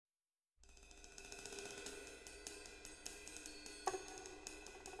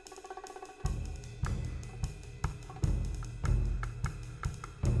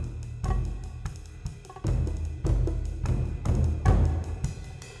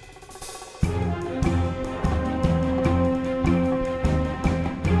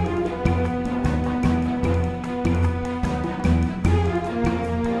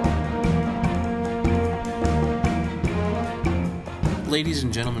Ladies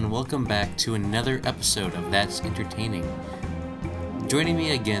and gentlemen, welcome back to another episode of That's Entertaining. Joining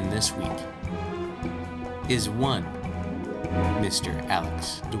me again this week is one Mr.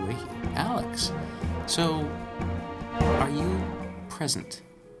 Alex Dewey. Alex, so are you present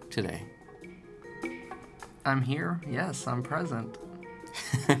today? I'm here. Yes, I'm present.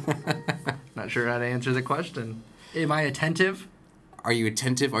 Not sure how to answer the question. Am I attentive? Are you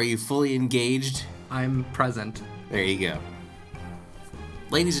attentive? Are you fully engaged? I'm present. There you go.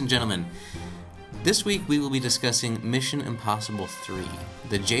 Ladies and gentlemen, this week we will be discussing Mission Impossible 3,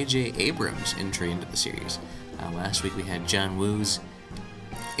 the J.J. Abrams entry into the series. Last week we had John Woo's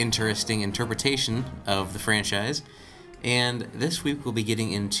interesting interpretation of the franchise, and this week we'll be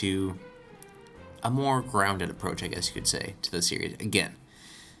getting into a more grounded approach, I guess you could say, to the series again.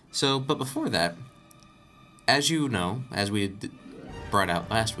 But before that, as you know, as we brought out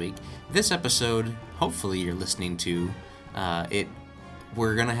last week, this episode, hopefully you're listening to it.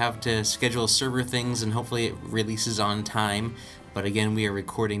 We're going to have to schedule server things, and hopefully it releases on time. But again, we are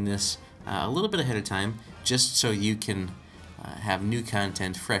recording this a little bit ahead of time, just so you can have new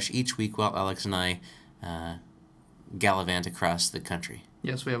content fresh each week while Alex and I gallivant across the country.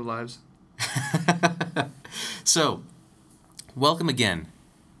 Yes, we have lives. So, welcome again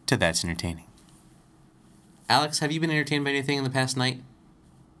to That's Entertaining. Alex, have you been entertained by anything in the past night?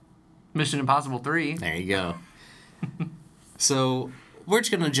 Mission Impossible 3. There you go. So, we're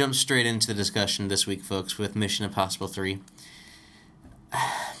just going to jump straight into the discussion this week, folks, with Mission Impossible 3.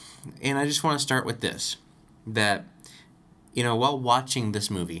 And I just want to start with this, that, while watching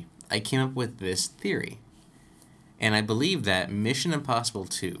this movie, I came up with this theory. And I believe that Mission Impossible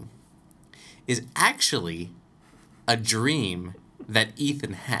 2 is actually a dream that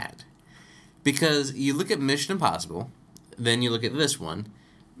Ethan had. Because you look at Mission Impossible, then you look at this one,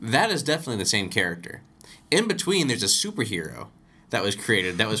 that is definitely the same character. In between, there's a superhero that was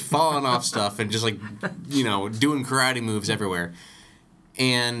created, that was falling off stuff and just doing karate moves everywhere.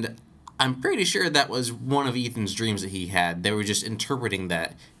 And I'm pretty sure that was one of Ethan's dreams that he had. They were just interpreting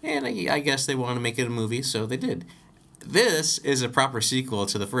that. And I guess they wanted to make it a movie, so they did. This is a proper sequel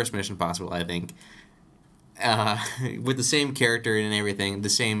to the first Mission Impossible, I think. With the same character and everything,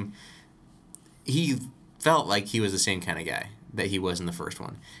 he felt like he was the same kind of guy that he was in the first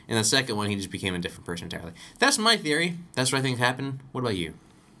one. In the second one, he just became a different person entirely. That's my theory. That's what I think happened. What about you?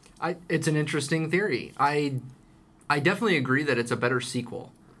 It's an interesting theory. I definitely agree that it's a better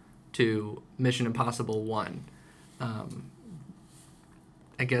sequel to Mission Impossible 1.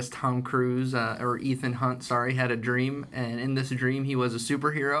 I guess Tom Cruise, or Ethan Hunt, had a dream, and in this dream he was a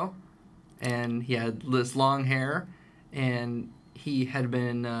superhero, and he had this long hair, and he had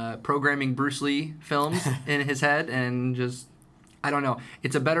been programming Bruce Lee films in his head, and just, I don't know.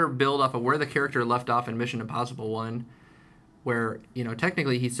 It's a better build off of where the character left off in Mission Impossible 1, where,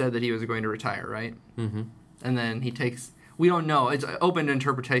 technically he said that he was going to retire, right? Mm-hmm. And then we don't know. It's open to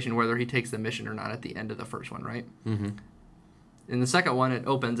interpretation whether he takes the mission or not at the end of the first one, right? Mm-hmm. In the second one, it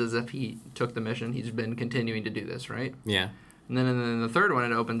opens as if he took the mission. He's been continuing to do this, right? Yeah. And then in the third one,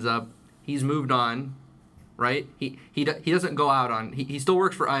 it opens up. He's moved on, right? He doesn't go out on. He still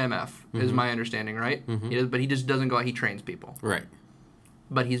works for IMF, mm-hmm. is my understanding, right? Mm-hmm. But he just doesn't go out. He trains people. Right.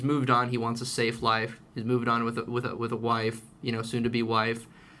 But he's moved on. He wants a safe life. He's moved on with a wife, soon to be wife.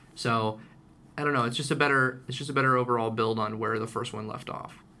 So I don't know. It's just a better overall build on where the first one left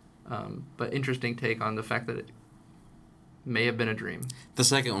off. But interesting take on the fact that it may have been a dream. The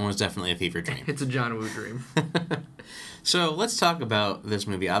second one was definitely a fever dream. It's a John Woo dream. So let's talk about this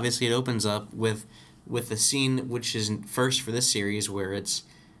movie. Obviously, it opens up with a scene which is first for this series, where it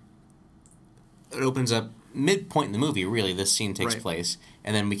opens up midpoint in the movie. Really, this scene takes place,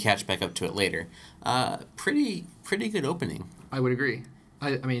 and then we catch back up to it later. Pretty good opening. I would agree.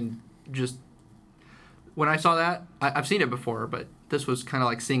 I mean, just when I saw that, I've seen it before, but this was kind of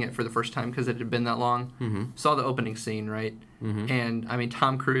like seeing it for the first time because it had been that long. Mm-hmm. Saw the opening scene, right? Mm-hmm. And, I mean,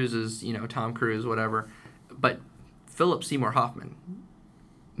 Tom Cruise is, Tom Cruise, whatever. But Philip Seymour Hoffman,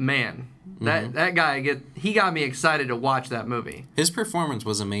 man, mm-hmm. that guy, he got me excited to watch that movie. His performance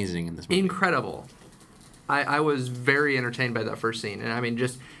was amazing in this movie. Incredible. I was very entertained by that first scene. And, I mean,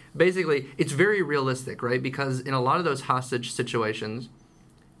 just basically, it's very realistic, right? Because in a lot of those hostage situations,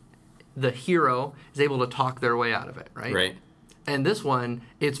 the hero is able to talk their way out of it, right? Right. And this one,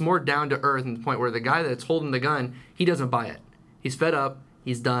 it's more down to earth, in the point where the guy that's holding the gun, he doesn't buy it. He's fed up.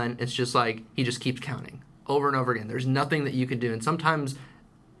 He's done. It's just like he just keeps counting over and over again. There's nothing that you can do. And sometimes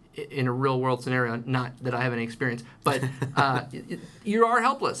in a real world scenario, not that I have any experience, but you are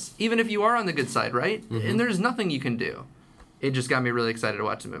helpless, even if you are on the good side, right? Mm-hmm. And there's nothing you can do. It just got me really excited to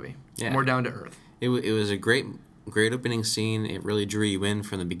watch the movie. Yeah. More down to earth. It was a great great opening scene. It really drew you in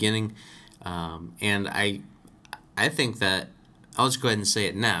from the beginning, and I think that I'll just go ahead and say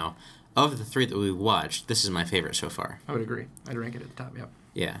it now. Of the three that we watched, this is my favorite so far. I would agree. I'd rank it at the top. Yep.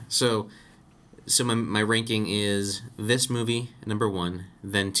 Yeah. So my ranking is this movie number 1,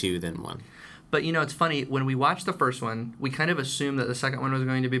 then 2, then 1. But it's funny, when we watched the first one, we kind of assumed that the second one was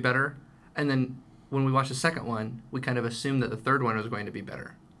going to be better, and then when we watched the second one, we kind of assumed that the third one was going to be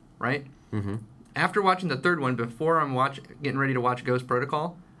better, right? Mm-hmm. After watching the third one, before I'm getting ready to watch Ghost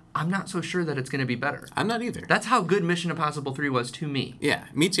Protocol, I'm not so sure that it's going to be better. I'm not either. That's how good Mission Impossible 3 was to me. Yeah,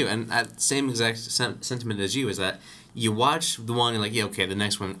 me too. And that same exact sentiment as you is that you watch the one and like, yeah, okay, the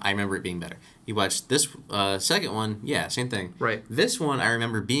next one, I remember it being better. You watch this second one, yeah, same thing. Right. This one, I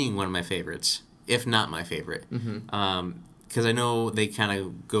remember being one of my favorites, if not my favorite. Mm-hmm. Because I know they kind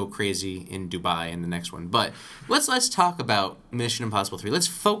of go crazy in Dubai in the next one. But let's talk about Mission Impossible 3. Let's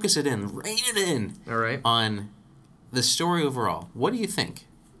focus it in, rein it in. All right. On the story overall. What do you think?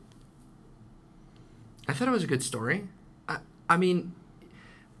 I thought it was a good story. I mean,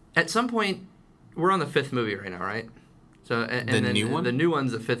 at some point, we're on the 5th movie right now, right? So and the then new one? The new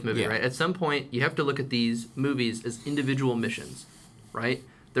one's the 5th movie, Yeah. right? At some point, you have to look at these movies as individual missions, right?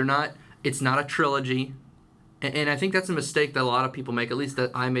 They're not. It's not a trilogy, and I think that's a mistake that a lot of people make. At least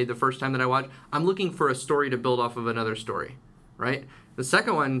that I made the first time that I watched. I'm looking for a story to build off of another story, right? The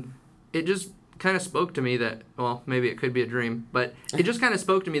second one, it just kind of spoke to me that, well, maybe it could be a dream, but it just kind of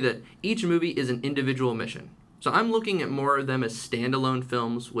spoke to me that each movie is an individual mission. So I'm looking at more of them as standalone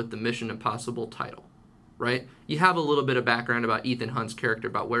films with the Mission Impossible title, right? You have a little bit of background about Ethan Hunt's character,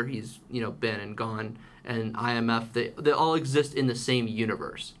 about where he's been and gone, and IMF. They all exist in the same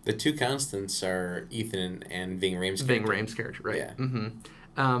universe. The two constants are Ethan and Ving Rhames' character. Ving Rhames' character, right? Yeah.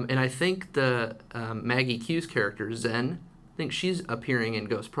 Mm-hmm. And I think the Maggie Q's character, Zen, I think she's appearing in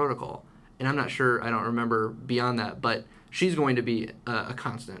Ghost Protocol. And I'm not sure, I don't remember beyond that, but she's going to be a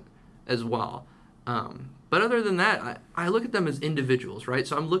constant as well. But other than that, I look at them as individuals, right?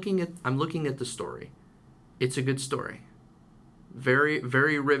 So I'm looking at the story. It's a good story. Very,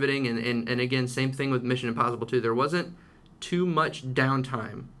 very riveting, and again, same thing with Mission Impossible 2. There wasn't too much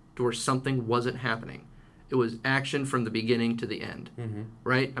downtime to where something wasn't happening. It was action from the beginning to the end,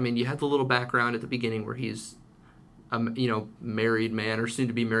 right? I mean, you had the little background at the beginning where he's married man or soon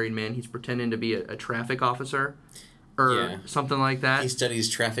to be married man. He's pretending to be a traffic officer or something like that. He studies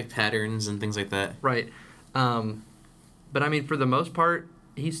traffic patterns and things like that. Right. But I mean, for the most part,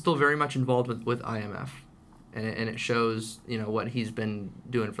 he's still very much involved with IMF, and it shows what he's been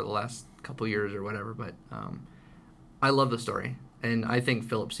doing for the last couple years or whatever. But I love the story, and I think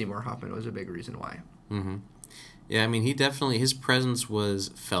Philip Seymour Hoffman was a big reason why. Mm-hmm. Yeah, I mean, his presence was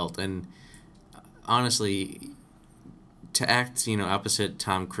felt, and honestly, to act, opposite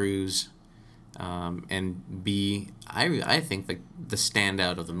Tom Cruise, and be, I think the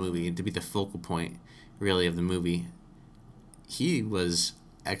standout of the movie, to be the focal point, really, of the movie, he was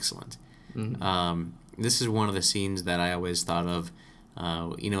excellent. Mm-hmm. This is one of the scenes that I always thought of,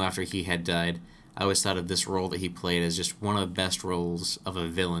 after he had died. I always thought of this role that he played as just one of the best roles of a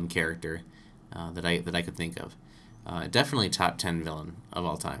villain character that I could think of. Definitely top 10 villain of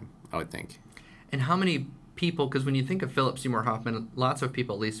all time, I would think. And how many people, because when you think of Philip Seymour Hoffman, lots of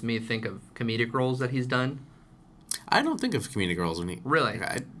people, at least me, think of comedic roles that he's done. I don't think of comedic roles when he... Really?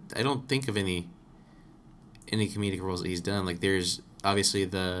 I don't think of any comedic roles that he's done. Like, there's obviously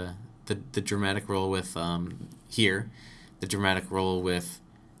the dramatic role with here, the dramatic role with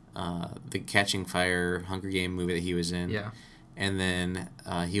the Catching Fire Hunger Game movie that he was in. Yeah. And then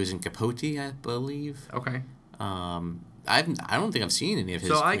he was in Capote, I believe. Okay. I don't think I've seen any of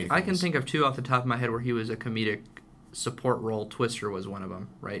his. So comedic I can roles. think of two off the top of my head where he was a comedic support role. Twister was one of them,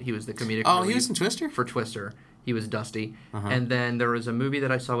 right? He was the comedic. Oh, he relief was in Twister? for Twister. He was Dusty, Uh-huh. and then there was a movie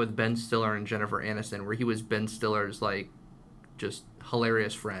that I saw with Ben Stiller and Jennifer Aniston where he was Ben Stiller's just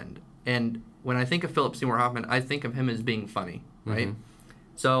hilarious friend. And when I think of Philip Seymour Hoffman, I think of him as being funny, right? Mm-hmm.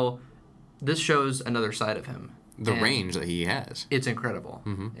 So this shows another side of him. The And range that he has. It's incredible.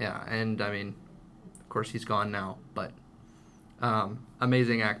 Mm-hmm. Yeah, and I mean, of course he's gone now, but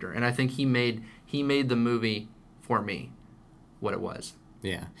amazing actor, and I think he made the movie for me what it was.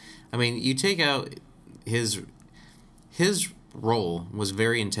 Yeah, I mean, you take out his role was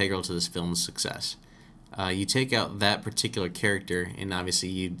very integral to this film's success. You take out that particular character, and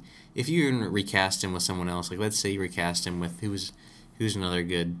obviously if you recast him with someone else, like let's say you recast him with who's another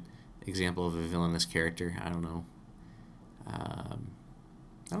good example of a villainous character. I don't know.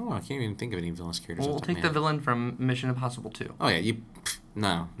 I don't know. I can't even think of any villainous characters. We'll take the villain from Mission Impossible 2. Oh yeah,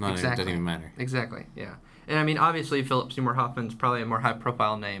 no, Exactly. It doesn't even matter. Exactly. Yeah, and I mean, obviously Philip Seymour Hoffman's probably a more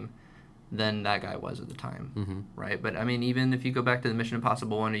high-profile name than that guy was at the time, Mm-hmm. right? But I mean, even if you go back to the Mission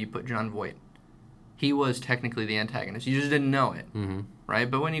Impossible one, and you put John Voight, he was technically the antagonist. You just didn't know it, Mm-hmm. right?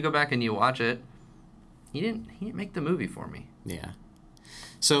 But when you go back and you watch it, he didn't make the movie for me. Yeah.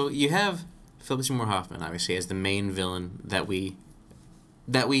 So you have Philip Seymour Hoffman, obviously, as the main villain that we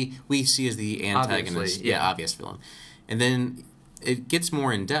see as the antagonist. Obviously, yeah. Obvious villain. And then it gets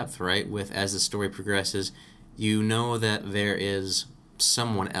more in depth, right? With as the story progresses, you know that there is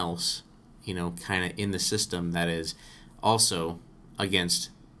someone else, kind of in the system that is also against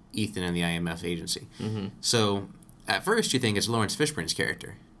Ethan and the IMF agency. Mm-hmm. So at first you think it's Lawrence Fishburne's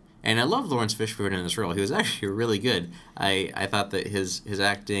character. And I love Lawrence Fishburne in this role. He was actually really good. I thought that his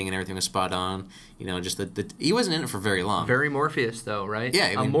acting and everything was spot on. Just he wasn't in it for very long. Very Morpheus, though, right? Yeah,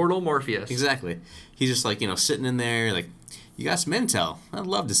 I mean, Immortal Morpheus. Exactly. He's just like, sitting in there, like, you got some intel. I'd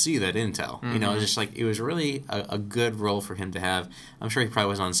love to see that intel. Mm-hmm. Just like, it was really a good role for him to have. I'm sure he probably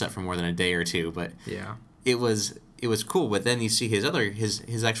wasn't on set for more than a day or two, but yeah, it was cool. But then you see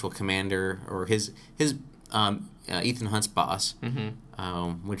his actual commander, or his Ethan Hunt's boss,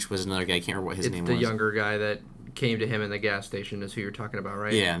 which was another guy. I can't remember what his name was. The younger guy that came to him in the gas station is who you're talking about,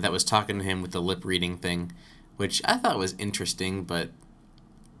 right? Yeah, that was talking to him with the lip reading thing, which I thought was interesting, but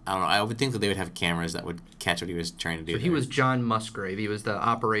I don't know. I would think that they would have cameras that would catch what he was trying to do. So he was John Musgrave. He was the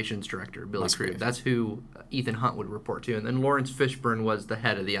operations director, Billy Crudup. That's who Ethan Hunt would report to. And then Lawrence Fishburne was the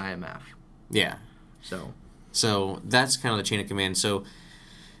head of the IMF. Yeah. So that's kind of the chain of command. So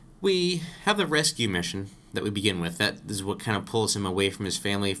we have the rescue mission that we begin with. That is what kind of pulls him away from his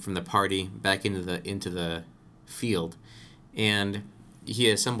family, from the party, back into the field. And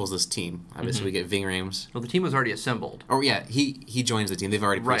he assembles this team. Obviously, we get Ving Rhames. Well, the team was already assembled. Oh, yeah, he joins the team. They've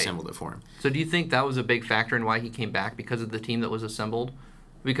already pre-assembled it for him. So do you think that was a big factor in why he came back, because of the team that was assembled?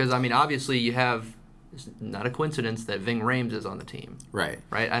 Because, I mean, obviously you have, it's not a coincidence that Ving Rhames is on the team. Right.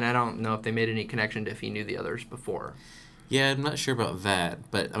 Right? And I don't know if they made any connection to if he knew the others before. Yeah, I'm not sure about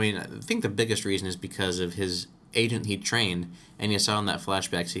that. But, I mean, I think the biggest reason is because of his agent he trained, and you saw in that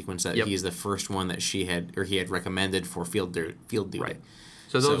flashback sequence that he's the first one that he had recommended for field duty. Right.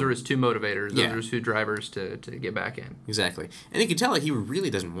 So those are his two motivators. Those Yeah. are his two drivers to get back in. Exactly. And you can tell that he really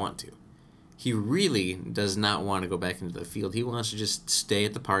doesn't want to. He really does not want to go back into the field. He wants to just stay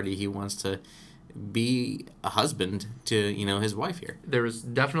at the party. He wants to be a husband to, his wife here. There was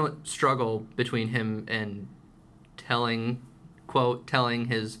definite struggle between him and telling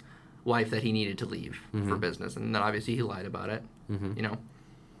his wife that he needed to leave for business. And then obviously he lied about it,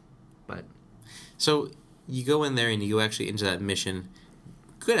 But So you go in there and you go actually into that mission.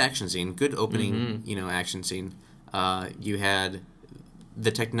 Good action scene. Good opening, action scene. You had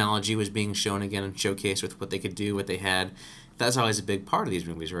the technology was being shown again and showcased with what they could do, what they had. That's always a big part of these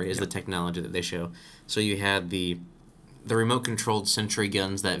movies, right? Is the technology that they show. So you had the remote-controlled sentry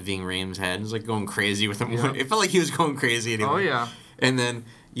guns that Ving Rhames had. It was like going crazy with them. It felt like he was going crazy anyway. Oh, yeah. And then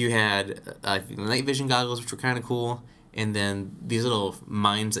you had night vision goggles, which were kind of cool. And then these little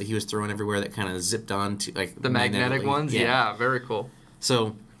mines that he was throwing everywhere that kind of zipped on to, like, the magnetic ones? Yeah, very cool.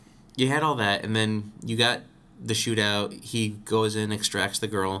 So you had all that, and then you got the shootout. He goes in, extracts the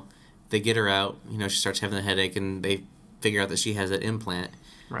girl. They get her out. She starts having a headache, and they figure out that she has that implant.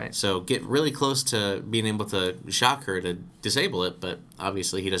 Right. So get really close to being able to shock her to disable it, but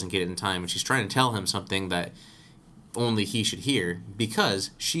obviously he doesn't get it in time. And she's trying to tell him something that only he should hear,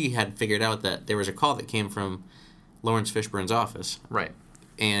 because she had figured out that there was a call that came from Lawrence Fishburne's office. Right.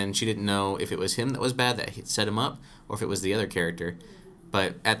 And she didn't know if it was him that was bad, that had set him up, or if it was the other character.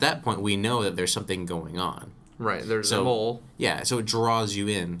 But at that point, we know that there's something going on. Right, there's a mole. Yeah, so it draws you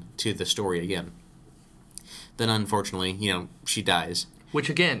in to the story again. Then, unfortunately, she dies. Which,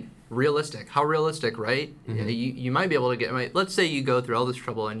 again, realistic. How realistic, right? Mm-hmm. You might be able to get... let's say you go through all this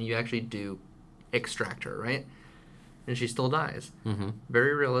trouble and you actually do extract her, right? And she still dies. Mm-hmm.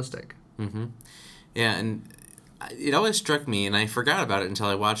 Very realistic. Mm-hmm. Yeah, and it always struck me, and I forgot about it until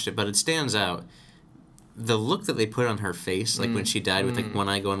I watched it, but it stands out. The look that they put on her face, like when she died with like one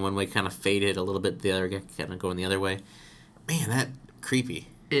eye going one way, kind of faded a little bit, the other guy kind of going the other way. Man, that creepy.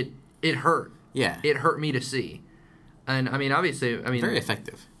 It hurt. Yeah. It hurt me to see. And, I mean, obviously, very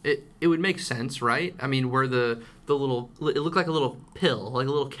effective. It would make sense, right? I mean, where the little... It looked like a little pill, like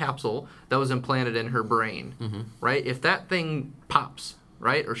a little capsule that was implanted in her brain, right? If that thing pops,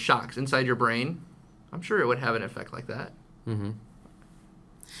 right, or shocks inside your brain, I'm sure it would have an effect like that. Mm-hmm.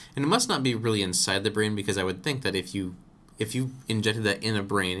 And it must not be really inside the brain, because I would think that if you injected that in a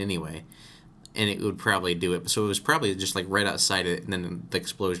brain anyway, and it would probably do it. So it was probably just like right outside it, and then the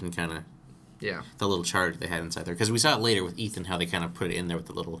explosion kind of... Yeah. The little charge they had inside there. Because we saw it later with Ethan, how they kind of put it in there with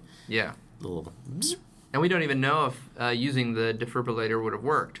the little... Yeah. Little... And we don't even know if using the defibrillator would have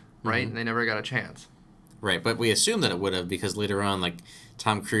worked. right? And they never got a chance. Right, but we assume that it would have because later on, like,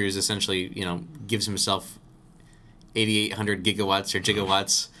 Tom Cruise essentially, gives himself 8,800 gigawatts or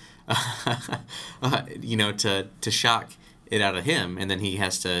gigawatts, to shock it out of him, and then he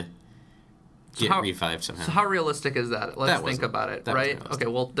has to get revived somehow. So how realistic is that? Let's think about it, right? Okay,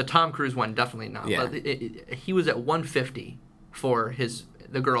 well, the Tom Cruise one, definitely not. Yeah. But he was at 150 for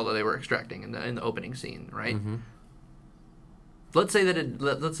the girl that they were extracting in the opening scene, right? Mm-hmm. Let's say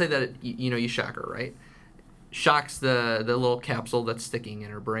that you shock her, right? Shocks the little capsule that's sticking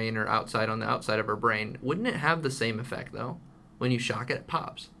in her brain or on the outside of her brain. Wouldn't it have the same effect though? When you shock it, it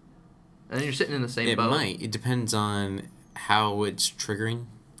pops, and then you're sitting in the same boat. It might. It depends on how it's triggering.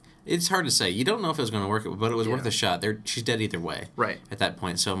 It's hard to say. You don't know if it was going to work, but it was worth a shot. She's dead either way. Right. At that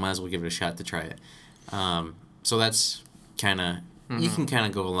point, so might as well give it a shot to try it. So that's kind of you can kind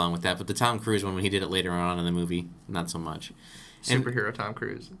of go along with that. But the Tom Cruise one, when he did it later on in the movie, not so much. Superhero Tom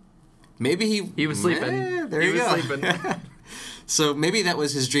Cruise. Maybe he was sleeping. There you go. Sleeping. So maybe that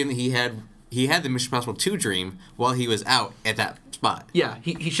was his dream that he had. He had the Mission Impossible 2 dream while he was out at that spot. Yeah,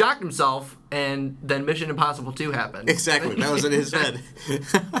 he shocked himself, and then Mission Impossible 2 happened. Exactly, that was in his head.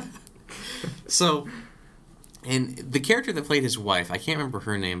 So, and the character that played his wife, I can't remember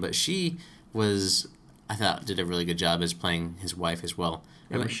her name, but she was, I thought, did a really good job as playing his wife as well.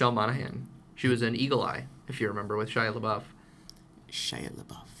 And Michelle Monaghan. She was in Eagle Eye, if you remember, with Shia LaBeouf. Shia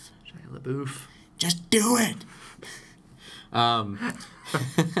LaBeouf. Just do it! Saw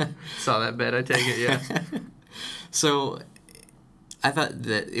that bit, I take it, yeah. So, I thought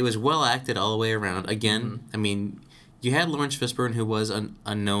that it was well acted all the way around. Again, I mean, you had Lawrence Fishburne, who was an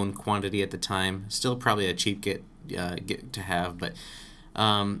unknown quantity at the time. Still probably a cheap get to have, but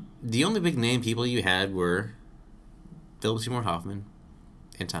the only big name people you had were Philip Seymour Hoffman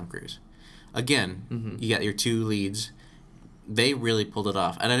and Tom Cruise. Again, you got your two leads. They really pulled it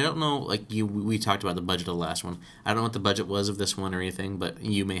off. And I don't know, we talked about the budget of the last one. I don't know what the budget was of this one or anything, but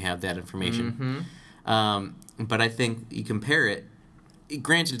you may have that information. But I think you compare it,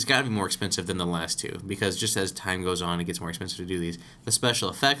 granted, it's got to be more expensive than the last two, because just as time goes on, it gets more expensive to do these. The special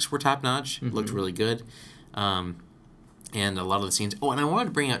effects were top-notch, looked really good. And a lot of the scenes... Oh, and I wanted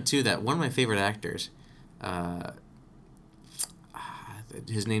to bring out, too, that one of my favorite actors,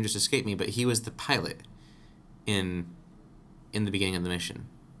 his name just escaped me, but he was the pilot in the beginning of the mission.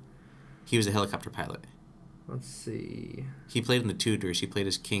 He was a helicopter pilot. Let's see. He played in The Tudors. He played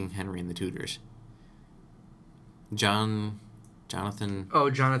as King Henry in The Tudors. Jonathan... Oh,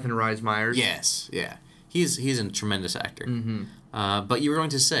 Jonathan Rhys Meyers. Yes, yeah. He's a tremendous actor. But you were going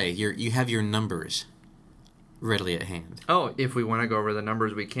to say, you have your numbers readily at hand. Oh, if we want to go over the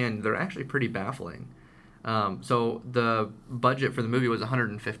numbers, we can. They're actually pretty baffling. So the budget for the movie was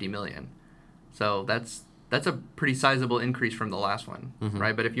 $150 million. So that's a pretty sizable increase from the last one,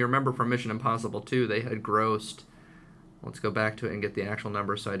 right? But if you remember from Mission Impossible 2, they had grossed... Let's go back to it and get the actual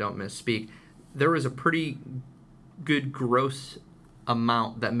numbers so I don't misspeak. There was a pretty good gross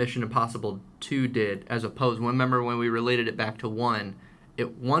amount that Mission Impossible 2 did, as opposed... Remember when we related it back to 1,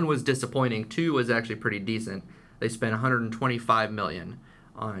 1 was disappointing, 2 was actually pretty decent. They spent $125 million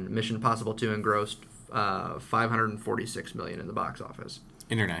on Mission Impossible 2 and grossed $546 million in the box office.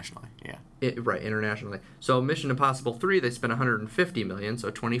 Internationally, yeah. Right, internationally. So Mission Impossible 3, they spent $150 million,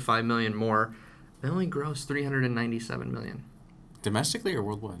 so $25 million more. They only grossed $397 million. Domestically or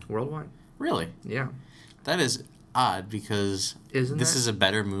worldwide? Worldwide. Really? Yeah. That is odd, because this is a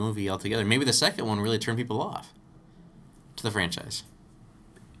better movie altogether. Maybe the second one really turned people off to the franchise.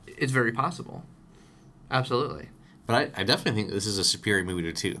 It's very possible. Absolutely. But I definitely think this is a superior movie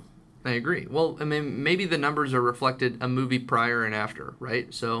to 2. I agree. Well, I mean, maybe the numbers are reflected a movie prior and after,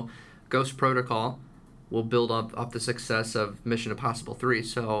 right? So Ghost Protocol will build up the success of Mission Impossible 3.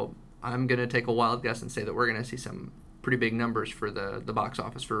 So I'm going to take a wild guess and say that we're going to see some pretty big numbers for the box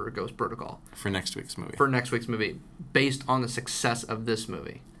office for Ghost Protocol. For next week's movie. Based on the success of this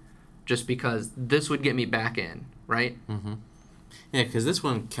movie. Just because this would get me back in, right? Yeah, because this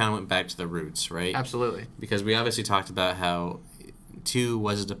one kind of went back to the roots, right? Absolutely. Because we obviously talked about how 2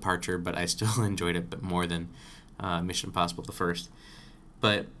 was a departure, but I still enjoyed it bit more than Mission Impossible the first.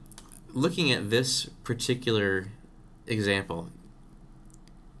 But looking at this particular example,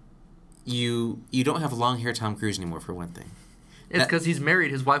 you don't have long hair Tom Cruise anymore, for one thing. It's because he's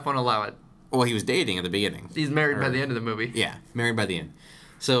married. His wife won't allow it. Well, he was dating at the beginning. He's married by the end of the movie. Yeah, married by the end.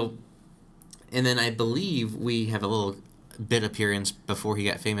 So, and then I believe we have a little bit appearance before he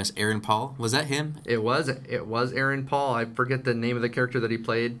got famous. Aaron Paul, was that him? It was Aaron Paul. I forget the name of the character that he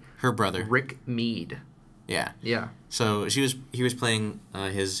played. Her brother, Rick Mead. Yeah. Yeah. So he was playing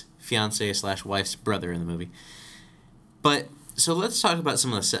his fiance / wife's brother in the movie. But So let's talk about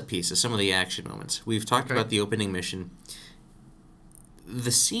some of the set pieces, some of the action moments. We've talked Okay. about the opening mission.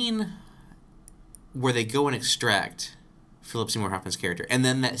 The scene where they go and extract Philip Seymour Hoffman's character, and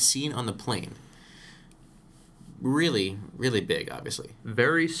then that scene on the plane. Really, really big, obviously.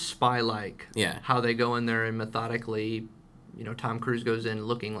 Very spy-like. Yeah. How they go in there and methodically, Tom Cruise goes in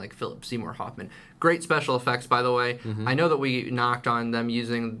looking like Philip Seymour Hoffman. Great special effects, by the way. Mm-hmm. I know that we knocked on them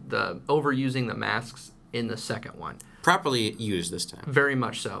overusing the masks in the second one. Properly used this time. Very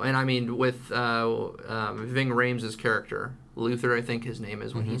much so. And I mean, with Ving Rhames' character, Luther, I think his name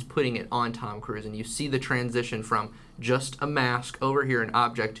is, when he's putting it on Tom Cruise, and you see the transition from just a mask over here, an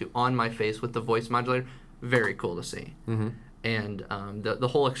object, to on my face with the voice modulator. Very cool to see. Mm-hmm. And the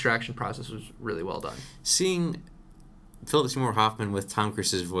whole extraction process was really well done. Seeing Philip Seymour Hoffman with Tom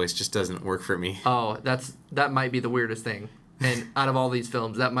Cruise's voice just doesn't work for me. Oh, that might be the weirdest thing. And out of all these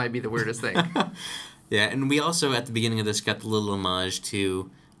films, that might be the weirdest thing. Yeah, and we also, at the beginning of this, got the little homage to,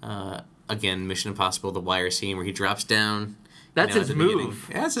 again, Mission Impossible, the wire scene where he drops down. That's at his the beginning. move.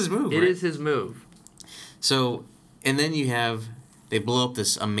 Yeah, that's his move, It right? is his move. So, and then they blow up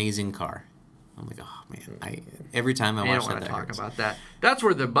this amazing car. I'm like, oh, man. Every time I I watch don't want that to talk hurts. about that. That's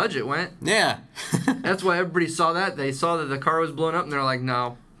where the budget went. Yeah. That's why everybody saw that. They saw that the car was blown up, and they're like,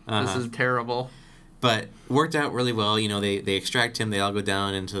 no, this Uh-huh. is terrible. But worked out really well. They extract him. They all go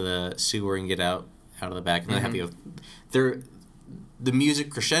down into the sewer and get out of the back. And they have the music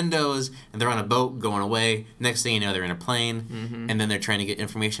crescendos, and they're on a boat going away. Next thing you know, they're in a plane, and then they're trying to get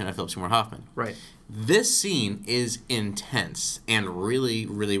information out of Philip Seymour Hoffman. Right. This scene is intense and really,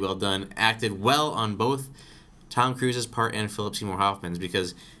 really well done. Acted well on both Tom Cruise's part and Philip Seymour Hoffman's,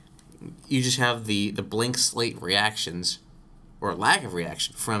 because you just have the blank slate reactions, or lack of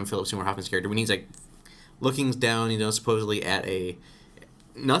reaction, from Philip Seymour Hoffman's character when he's like looking down, supposedly at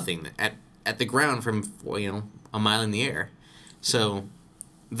nothing, at the ground from, a mile in the air. So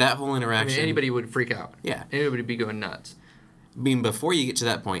that whole I interaction. mean, anybody would freak out. Yeah. Anybody would be going nuts. I mean, before you get to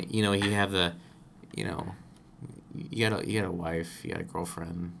that point, you have the, you got a wife, you got a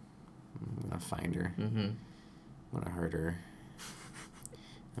girlfriend. I'm gonna find her. Mm-hmm. I'm gonna hurt her.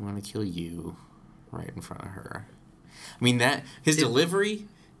 I'm gonna kill you, right in front of her. I mean, his delivery,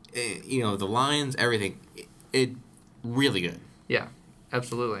 the lines, everything, it really good. Yeah,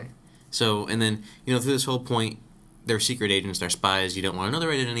 absolutely. So, and then, through this whole point, they're secret agents, they're spies, you don't want to know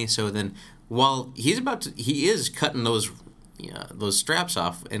their identity, so then while he is cutting those straps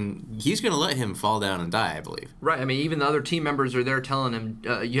off, and he's going to let him fall down and die, I believe. Right. I mean, even the other team members are there telling him,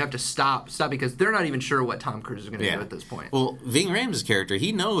 you have to stop, because they're not even sure what Tom Cruise is going to do at this point. Well, Ving Rhames' character,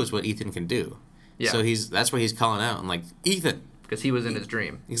 he knows what Ethan can do. Yeah. So that's why he's calling out and like, Ethan. Because he was in his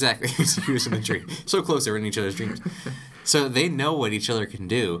dream. Exactly. He was in the dream. So close they were in each other's dreams. So they know what each other can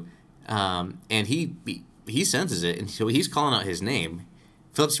do. And he senses it, and so he's calling out his name.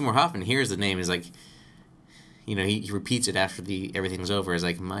 Philip Seymour Hoffman hears the name, is like, he repeats it after everything's over. Is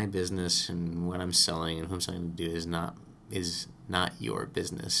like, my business and what I'm selling and who I'm selling to do is not your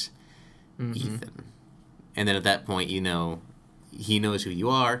business, Ethan. And then at that point, he knows who you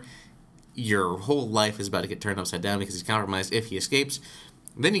are. Your whole life is about to get turned upside down because he's compromised if he escapes.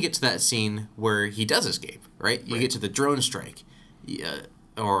 Then you get to that scene where he does escape, right? You get to the drone strike,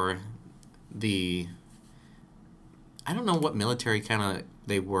 or the... I don't know what military kind of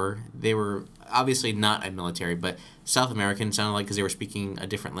they were. They were obviously not a military, but South American sounded like, because they were speaking a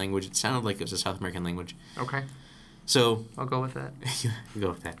different language. It sounded like it was a South American language. Okay. So... I'll go with that. You go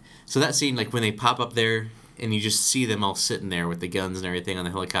with that. So that scene, like when they pop up there and you just see them all sitting there with the guns and everything on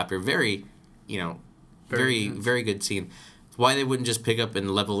the helicopter, very, very good scene. Why they wouldn't just pick up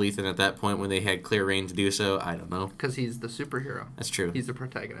and level Ethan at that point when they had clear reign to do so, I don't know. Because he's the superhero. That's true. He's the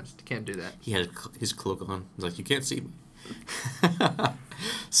protagonist. Can't do that. He had his cloak on. He's like, you can't see me.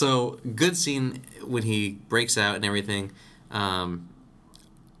 So, good scene when he breaks out and everything.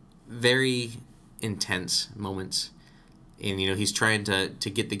 Very intense moments. And, he's trying to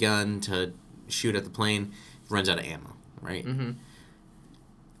get the gun to shoot at the plane. Runs out of ammo, right? Mm-hmm.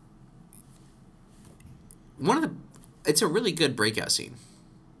 It's a really good breakout scene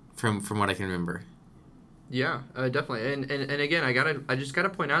from what I can remember. Yeah, definitely. And again, I just gotta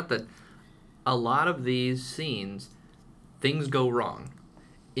point out that a lot of these scenes, things go wrong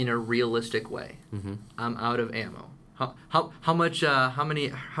in a realistic way. Mm-hmm. I'm out of ammo. How many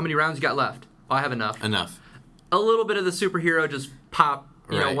rounds you got left? Oh, I have enough. Enough. A little bit of the superhero just pop,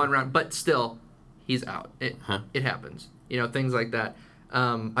 Right. one round, but still, he's out. It happens. Things like that.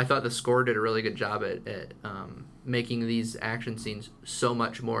 I thought the score did a really good job at making these action scenes so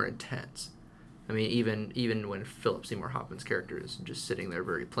much more intense. I mean, even when Philip Seymour Hoffman's character is just sitting there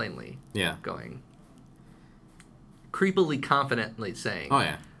very plainly, Yeah. going, creepily confidently saying, Oh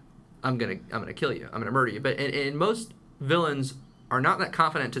yeah. I'm gonna kill you. I'm gonna murder you. But and most villains are not that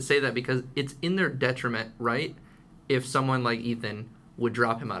confident to say that because it's in their detriment, right? If someone like Ethan would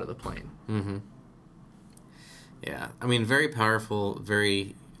drop him out of the plane. Mm-hmm. Yeah, I mean, very powerful,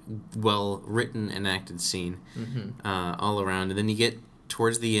 very well written and acted scene all around. And then you get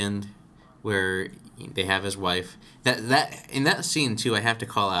towards the end where they have his wife. That in that scene too, I have to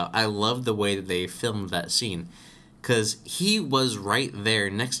call out. I love the way that they filmed that scene because he was right there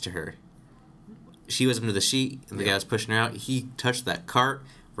next to her. She was under the sheet, and the guy was pushing her out. He touched that cart,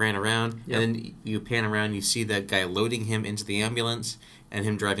 ran around, and then you pan around, you see that guy loading him into the ambulance and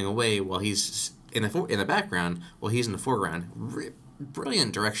him driving away while he's in the background, while he's in the foreground.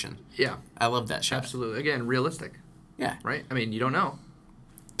 Brilliant direction. Yeah. I love that shot. Absolutely. Again, realistic. Yeah. Right? I mean, you don't know.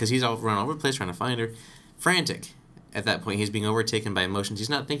 Because he's all run all over the place trying to find her. Frantic. At that point, he's being overtaken by emotions. He's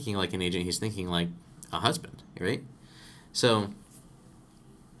not thinking like an agent. He's thinking like a husband, right? So,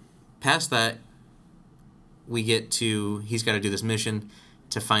 past that, we get to, he's got to do this mission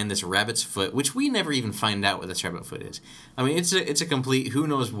to find this rabbit's foot, which we never even find out what this rabbit foot is. I mean, it's a complete who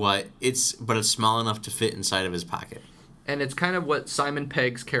knows what. But it's small enough to fit inside of his pocket. And it's kind of what Simon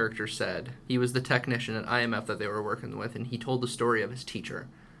Pegg's character said. He was the technician at IMF that they were working with, and he told the story of his teacher,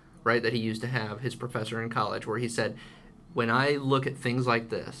 right, that he used to have, his professor in college, where he said, when I look at things like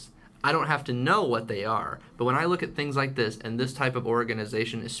this, I don't have to know what they are, but when I look at things like this, and this type of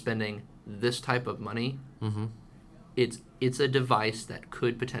organization is spending this type of money, it's a device that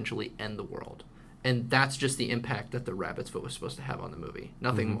could potentially end the world. And that's just the impact that the rabbit's foot was supposed to have on the movie.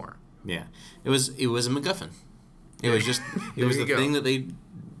 Nothing more. Yeah. It was a MacGuffin. It was just it was the thing that they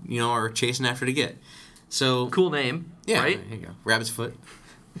are chasing after to get. So cool name, right? There you go. Rabbit's foot.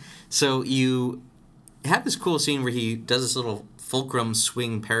 So you have this cool scene where he does this little fulcrum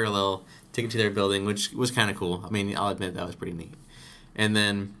swing parallel to get to their building, which was kind of cool. I mean, I'll admit that was pretty neat. And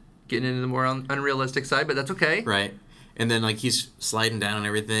then getting into the more unrealistic side, but that's okay. Right. And then like he's sliding down and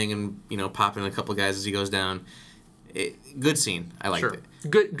everything, and popping a couple guys as he goes down. Good scene. I liked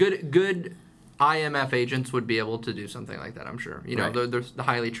it. Good. IMF agents would be able to do something like that, I'm sure. Right. They're the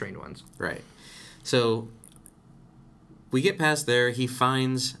highly trained ones. Right. So we get past there. He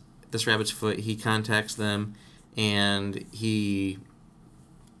finds this rabbit's foot. He contacts them, and he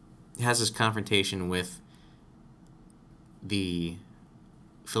has this confrontation with the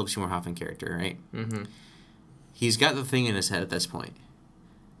Philip Seymour Hoffman character, right? Mm-hmm. He's got the thing in his head at this point.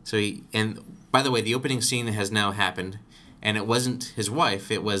 So and by the way, the opening scene has now happened, and it wasn't his wife.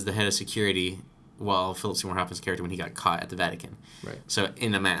 It was the head of security while Philip Seymour Hoffman's character when he got caught at the Vatican. Right. So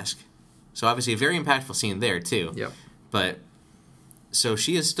in a mask. So obviously a very impactful scene there too. Yep. But so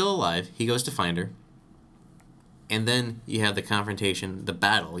she is still alive. He goes to find her. And then you have the confrontation, the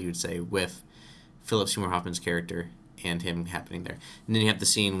battle, you would say, with Philip Seymour Hoffman's character and him happening there. And then you have the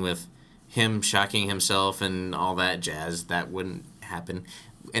scene with him shocking himself and all that jazz. That wouldn't happen.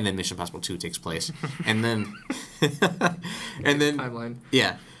 And then Mission Impossible 2 takes place. And then timeline.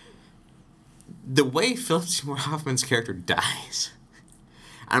 Yeah. The way Philip Seymour Hoffman's character dies,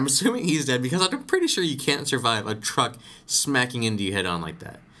 I'm assuming he's dead because I'm pretty sure you can't survive a truck smacking into you head on like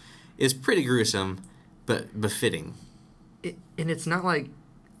that. It's pretty gruesome, but befitting. And it's not like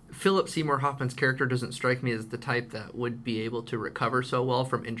Philip Seymour Hoffman's character doesn't strike me as the type that would be able to recover so well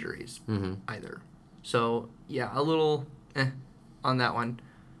from injuries either. So, yeah, a little on that one.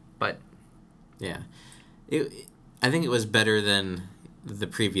 But yeah. I think it was better than the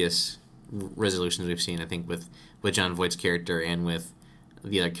previous resolutions we've seen, I think, with Jon Voight's character and with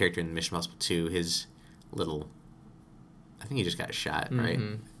the other character in Mission Impossible 2, his little... I think he just got shot, right?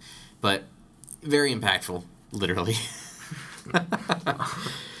 But very impactful, literally.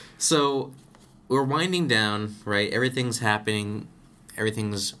 So we're winding down, right? Everything's happening.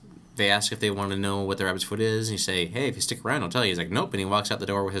 They ask if they want to know what the rabbit's foot is, and you say, hey, if you stick around, I'll tell you. He's like, nope, and he walks out the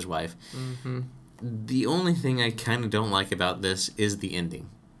door with his wife. The only thing I kind of don't like about this is the ending.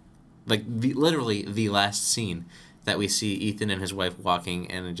 Like, literally the last scene that we see Ethan and his wife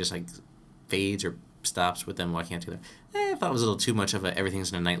walking, and it just, like, fades or stops with them walking out together. I thought it was a little too much of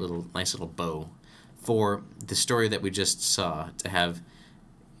everything's in a nice little bow for the story that we just saw to have,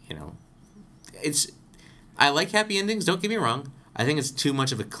 I like happy endings, don't get me wrong. I think it's too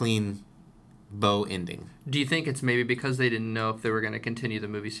much of a clean bow ending. Do you think it's maybe because they didn't know if they were going to continue the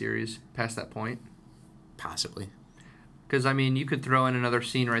movie series past that point? Possibly. Because, I mean, you could throw in another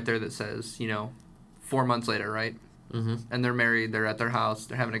scene right there that says, 4 months later, right? Mm-hmm. And they're married, they're at their house,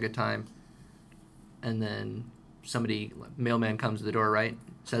 they're having a good time. And then mailman comes to the door, right?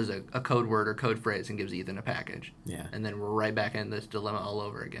 Says a code word or code phrase and gives Ethan a package. Yeah. And then we're right back in this dilemma all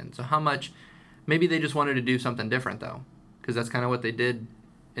over again. So how much Maybe they just wanted to do something different, though, because that's kind of what they did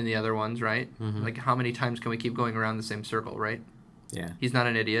in the other ones, right? Mm-hmm. Like, how many times can we keep going around the same circle, right? Yeah. He's not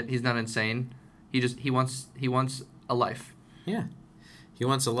an idiot. He's not insane. He wants a life. Yeah. He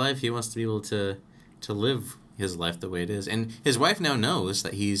wants a life. He wants to be able to live his life the way it is. And his wife now knows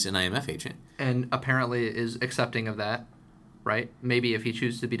that he's an IMF agent. And apparently is accepting of that, right? Maybe if he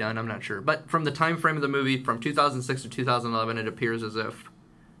chooses to be done, I'm not sure. But from the time frame of the movie, from 2006 to 2011, it appears as if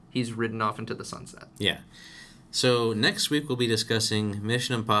he's ridden off into the sunset. Yeah. So next week we'll be discussing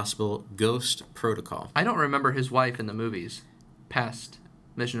Mission Impossible Ghost Protocol. I don't remember his wife in the movies past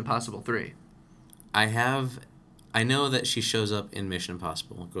Mission Impossible 3. I know that she shows up in Mission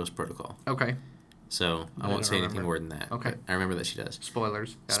Impossible Ghost Protocol. Okay. So I won't say anything more than that. Okay. I remember that she does.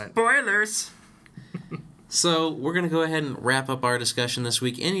 Spoilers. Got it. Spoilers! So we're going to go ahead and wrap up our discussion this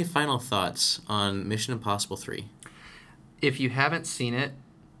week. Any final thoughts on Mission Impossible 3? If you haven't seen it,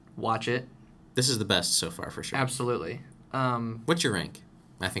 watch it. This is the best so far, for sure. Absolutely. What's your rank?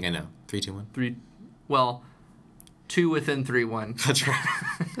 I think I know. 3, 2, 1? 2 within 3, 1. That's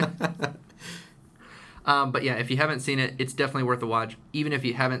right. But yeah, if you haven't seen it, it's definitely worth a watch. Even if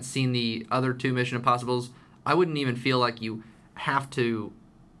you haven't seen the other 2 Mission Impossibles, I wouldn't even feel like you have to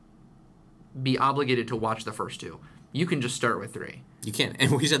be obligated to watch the first 2. You can just start with 3. You can.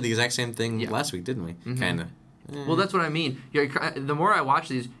 And we said the exact same thing Yeah. last week, didn't we? Mm-hmm. Kind of. Well, that's what I mean. The more I watch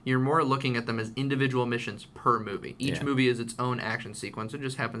these, you're more looking at them as individual missions per movie. Each movie is its own action sequence. It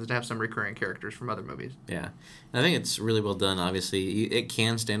just happens to have some recurring characters from other movies. Yeah. And I think it's really well done, obviously. It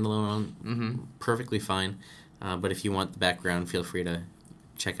can stand alone on perfectly fine. But if you want the background, feel free to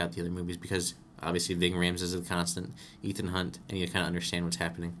check out the other movies because obviously Ving Rhames is a constant, Ethan Hunt, and you kind of understand what's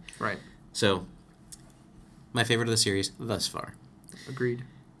happening. Right. So, my favorite of the series thus far. Agreed.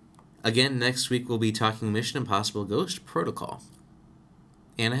 Again, next week we'll be talking Mission Impossible Ghost Protocol.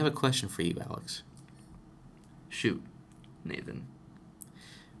 And I have a question for you, Alex. Shoot, Nathan.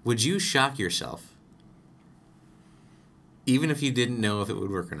 Would you shock yourself, even if you didn't know if it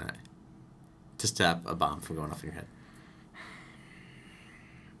would work or not, to stop a bomb from going off in your head?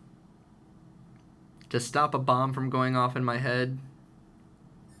 To stop a bomb from going off in my head?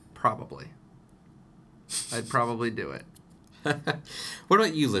 Probably. I'd probably do it. What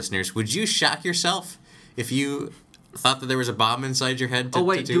about you, listeners? Would you shock yourself if you thought that there was a bomb inside your head?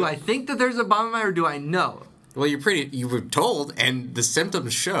 Do I think that there's a bomb in my head or do I know? Well, you were told, and the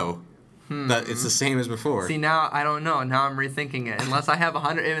symptoms show that it's the same as before. See, now I don't know. Now I'm rethinking it. Unless I have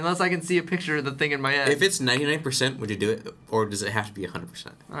unless I can see a picture of the thing in my head. If it's 99%, would you do it, or does it have to be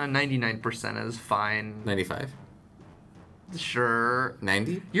 100%? 99% is fine. 95? Sure.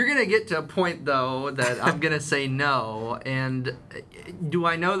 90? You're going to get to a point, though, that I'm going to say no. And do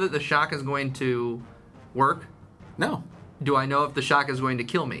I know that the shock is going to work? No. Do I know if the shock is going to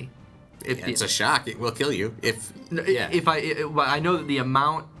kill me? It's a shock. It will kill you. If I know that the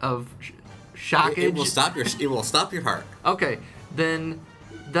amount of shockage... It will stop your heart. Okay, then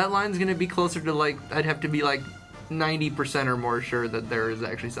that line's going to be closer to, like, I'd have to be, like, 90% or more sure that there is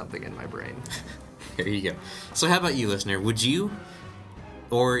actually something in my brain. There you go. So how about you, listener? Would you,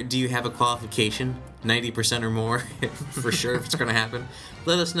 or do you have a qualification, 90% or more, for sure if it's going to happen?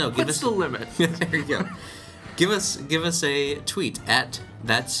 Let us know. What's the limit? There you go. Give us a tweet at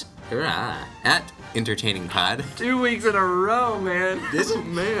EntertainingPod. 2 weeks in a row, man.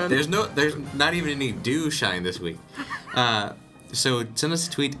 Man. There's not even any dew shine this week. So send us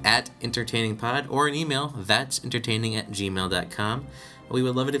a tweet at EntertainingPod or an email, that'sentertaining@gmail.com. We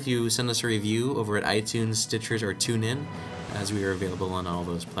would love it if you send us a review over at iTunes, Stitchers, or TuneIn, as we are available on all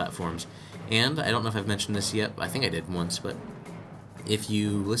those platforms. And I don't know if I've mentioned this yet, I think I did once, but if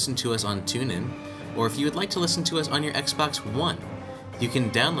you listen to us on TuneIn, or if you would like to listen to us on your Xbox One, you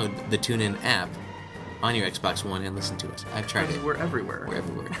can download the TuneIn app on your Xbox One and listen to us. I've tried it. We're everywhere. We're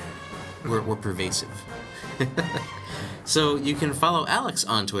everywhere. We're pervasive. So you can follow Alex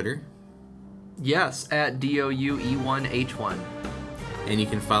on Twitter. Yes, at DOUE1H1. And you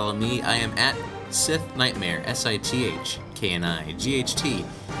can follow me. I am at Sith Nightmare,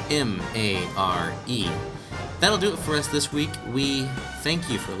 SITHKNIGHTMARE. That'll do it for us this week. We thank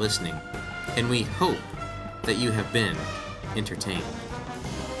you for listening, and we hope that you have been entertained.